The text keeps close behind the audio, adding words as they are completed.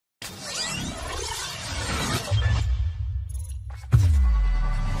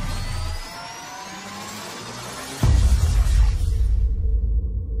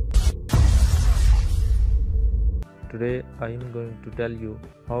Today I am going to tell you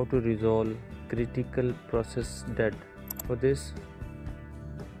how to resolve critical process dead. For this,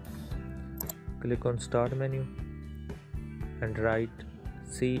 click on Start menu and write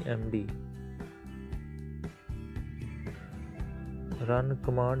CMD. Run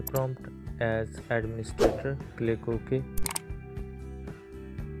command prompt as administrator. Click OK.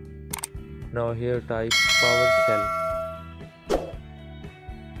 Now here type PowerShell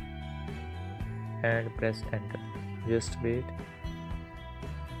and press enter. Just wait.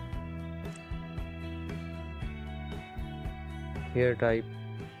 Here type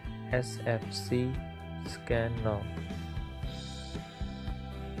SFC scan now.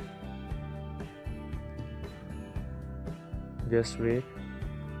 Just wait.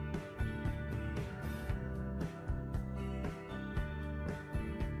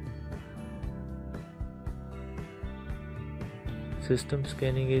 System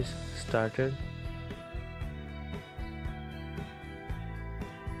scanning is started.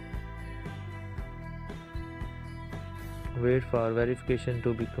 Wait for verification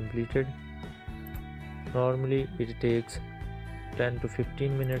to be completed. Normally it takes 10 to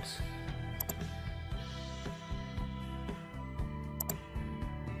 15 minutes.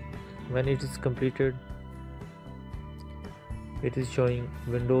 When it is completed, it is showing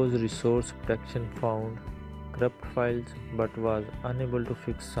Windows Resource Protection found corrupt files but was unable to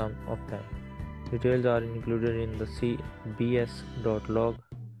fix some of them. Details are included in the cbs.log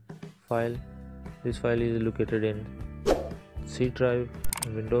file. This file is located in C drive,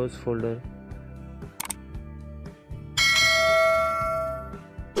 Windows folder.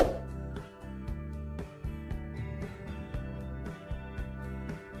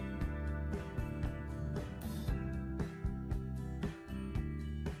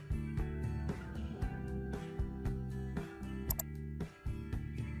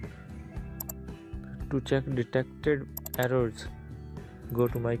 To check detected errors, go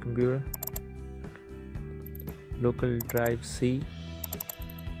to my computer, local drive C,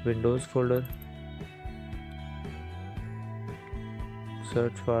 Windows folder,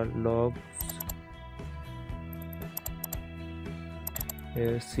 search for logs,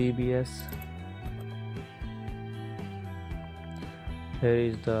 here CBS, here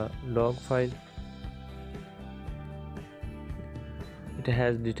is the log file. It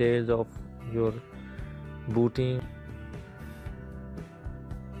has details of your booting.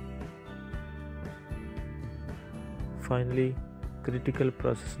 Finally, critical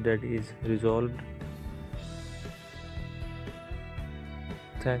process dead is resolved.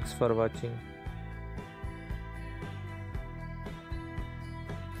 Thanks for watching.